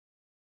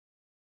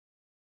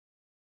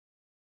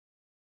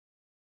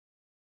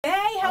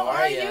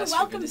are you? Astra?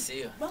 Welcome. Good to see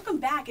you. Welcome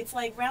back. It's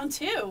like round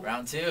 2.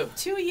 Round 2.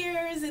 2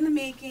 years in the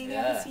making. Yeah.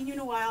 I haven't seen you in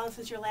a while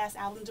since your last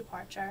album,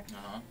 Departure.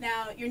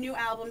 Now, your new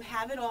album,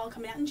 Have It All,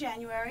 coming out in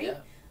January. Yeah.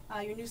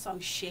 Your new song,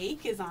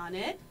 Shake, is on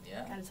it.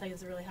 Yeah. Gotta tell you,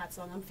 it's a really hot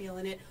song. I'm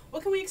feeling it.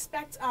 What can we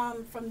expect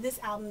from this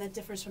album that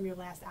differs from your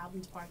last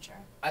album, Departure?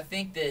 I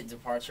think that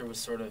Departure was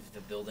sort of the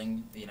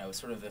building,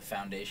 sort of the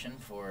foundation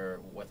for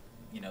what,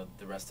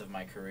 the rest of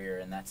my career,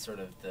 and that's sort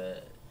of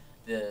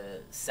the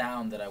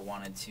sound that I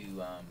wanted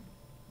to,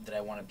 that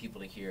I wanted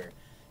people to hear,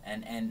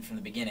 and from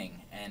the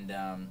beginning, and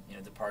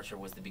Departure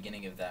was the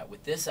beginning of that.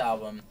 With this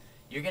album,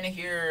 you're gonna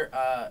hear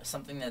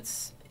something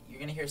that's. You're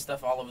gonna hear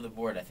stuff all over the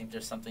board. I think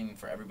there's something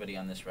for everybody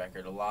on this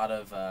record. A lot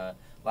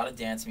of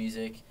dance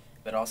music,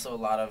 but also a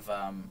lot of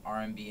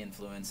R&B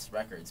influenced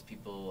records.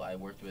 People I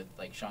worked with,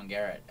 like Sean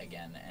Garrett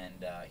again,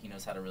 and he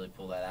knows how to really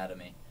pull that out of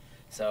me.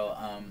 So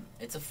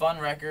it's a fun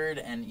record,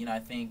 and I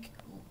think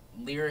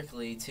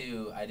lyrically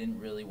too, I didn't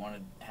really want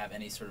to have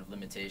any sort of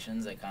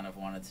limitations. I kind of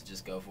wanted to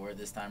just go for it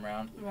this time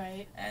around.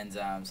 Right. And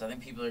so I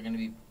think people are gonna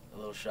be a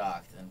little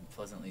shocked and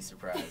pleasantly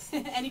surprised.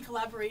 Any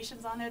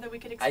collaborations on there that we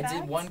could expect? I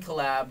did one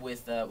collab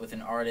with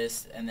an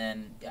artist, and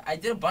then I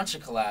did a bunch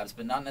of collabs,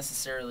 but not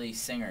necessarily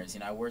singers.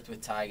 I worked with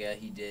Tyga.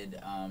 He did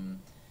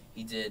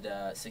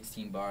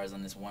 16 bars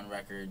on this one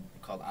record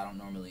called "I Don't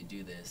Normally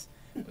Do This,"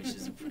 which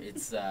is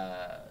it's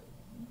a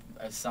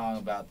song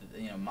about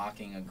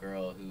mocking a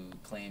girl who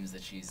claims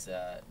that she's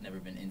never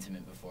been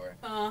intimate before.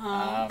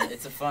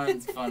 It's a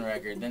fun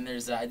record. Then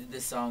there's I did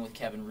this song with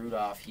Kevin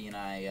Rudolph. He and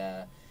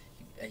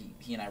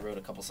I wrote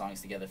a couple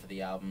songs together for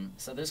the album.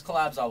 So there's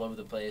collabs all over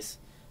the place.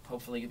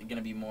 Hopefully going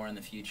to be more in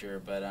the future.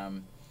 But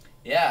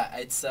yeah,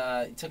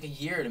 it took a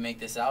year to make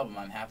this album.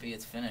 I'm happy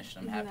it's finished.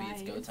 I'm happy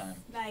it's go time.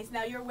 Nice.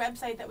 Now your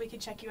website that we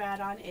could check you out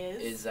on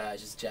is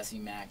just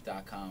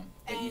jessemac.com.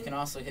 But you can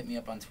also hit me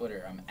up on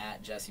Twitter. I'm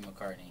at Jesse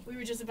McCartney. We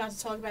were just about to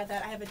talk about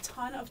that. I have a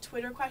ton of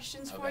Twitter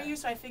questions for you,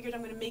 so I figured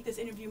I'm going to make this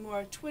interview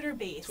more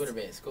Twitter-based.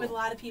 Twitter-based, cool. With a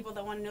lot of people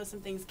that want to know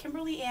some things.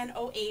 Kimberly Ann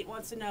 08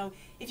 wants to know,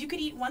 if you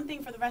could eat one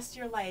thing for the rest of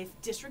your life,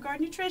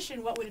 disregard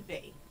nutrition, what would it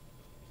be?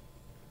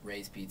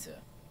 Ray's Pizza.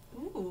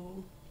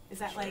 Ooh. Is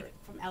that like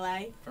from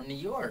LA? From New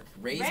York.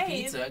 Ray's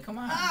Pizza, come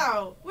on.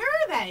 Oh, where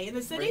are they? In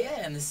the city?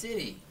 Yeah, in the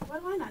city.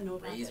 What do I not know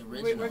about Ray's it?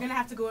 original. We're going to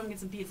have to go and get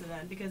some pizza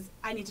then, because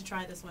I need to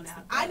try this one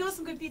out. I know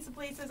some good pizza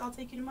places. I'll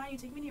take you to mine, you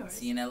take me to yours.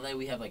 See, in LA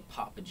we have like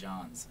Papa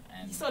John's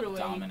and so do we.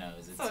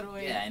 Domino's. So do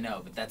we. Yeah, I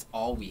know, but that's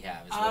all we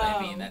have is what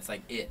I mean. That's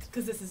like it.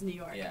 Because this is New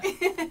York. Yeah.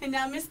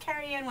 Now, Miss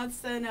Carrie Ann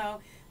wants to know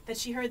that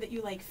she heard that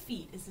you like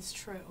feet. Is this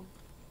true?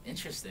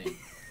 Interesting.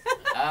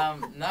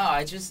 No,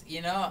 I just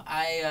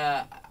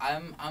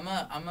I'm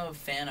a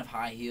fan of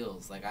high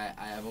heels. Like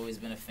I've always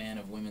been a fan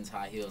of women's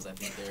high heels. I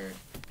think they're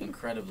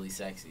incredibly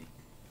sexy.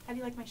 How do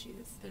you like my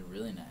shoes? They're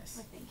really nice.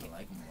 Oh, thank you. I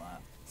like them a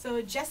lot.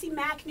 So Jesse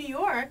Mac, New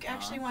York,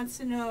 actually wants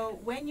to know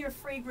when your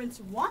fragrance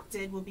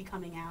Wanted will be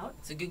coming out.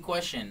 It's a good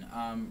question.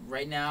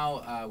 Right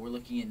now, we're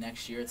looking at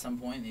next year at some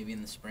point, maybe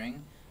in the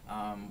spring.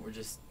 We're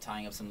just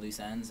tying up some loose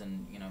ends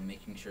and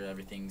making sure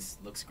everything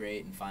looks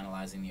great and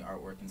finalizing the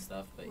artwork and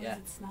stuff. But what does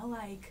it smell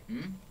like?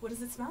 What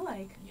does it smell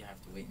like? You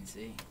have to wait and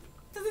see.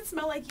 Does it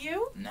smell like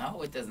you?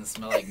 No, it doesn't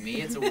smell like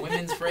me. It's a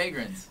women's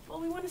fragrance.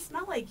 Well, we want to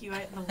smell like you.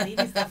 The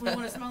ladies definitely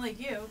want to smell like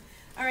you.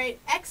 All right,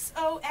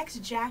 XOX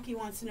Jackie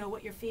wants to know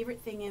what your favorite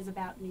thing is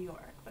about New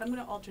York. But I'm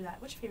going to alter that.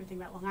 What's your favorite thing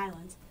about Long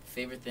Island?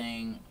 Favorite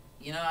thing,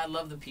 I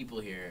love the people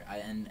here. I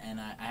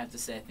have to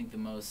say, I think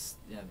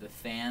the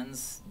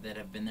fans that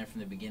have been there from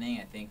the beginning,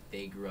 I think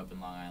they grew up in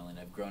Long Island.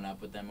 I've grown up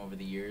with them over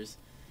the years,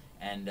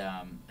 and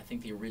I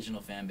think the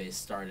original fan base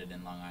started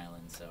in Long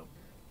Island, so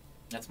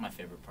that's my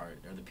favorite part,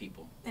 are the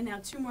people. And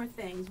now 2 more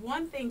things.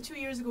 One thing, 2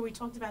 years ago we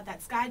talked about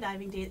that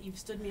skydiving day that you've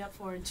stood me up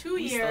for in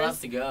 2 years. We still have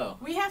to go.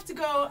 We have to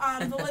go.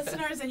 The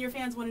listeners and your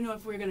fans want to know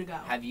if we're going to go.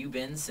 Have you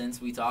been since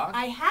we talked?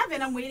 I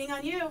haven't. I'm waiting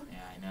on you.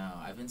 Yeah, I know.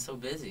 I've been so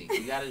busy.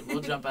 We'll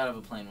jump out of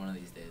a plane one of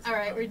these days. All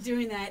right, we're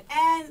doing that.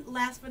 And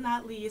last but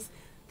not least,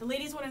 the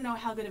ladies want to know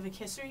how good of a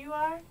kisser you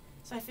are.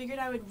 So I figured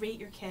I would rate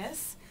your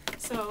kiss.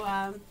 So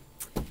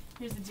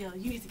here's the deal.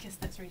 You need to kiss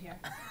this right here.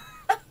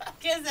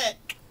 Kiss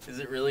it. Is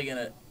it really going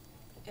to...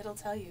 It'll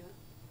tell you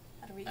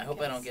how to rate your kiss. I hope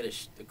I don't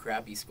get a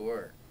crappy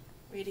score.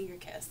 Rating your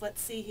kiss.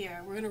 Let's see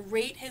here. We're going to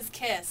rate his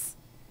kiss.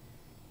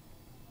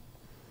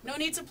 No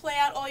need to play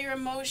out all your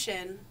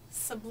emotion.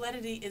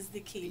 Subtlety is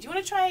the key. Do you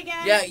want to try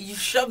again? Yeah, you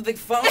shoved the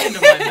phone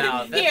into my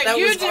mouth. Here, that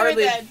you was do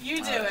hardly... it then.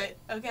 You do it,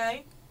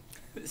 okay?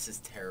 This is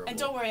terrible. And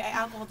don't worry, I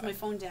alcoholed my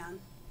phone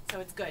down, so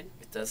it's good.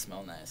 It does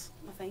smell nice.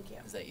 Well, thank you.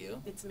 Is that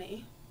you? It's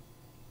me.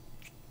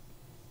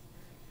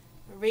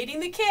 We're rating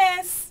the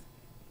kiss.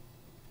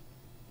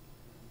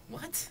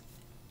 What?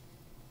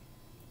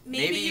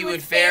 Maybe you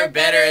would fare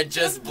better at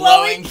just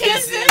blowing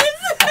kisses.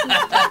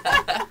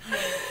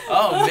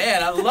 Oh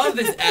man, I love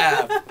this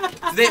app.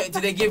 Do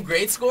they give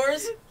great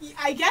scores?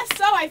 I guess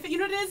so. You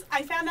know what it is?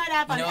 I found that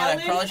app on Ellen,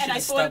 I probably should and I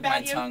have thought stuck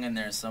about my you. tongue in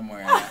there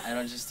somewhere.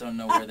 I just don't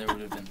know where they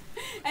would have been.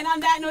 And on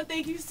that note,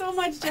 thank you so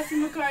much, Jesse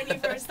McCartney,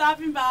 for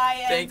stopping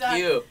by. Thank and,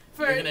 you.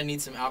 For You're gonna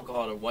need some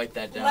alcohol to wipe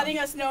that down. letting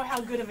us know how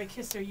good of a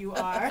kisser you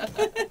are.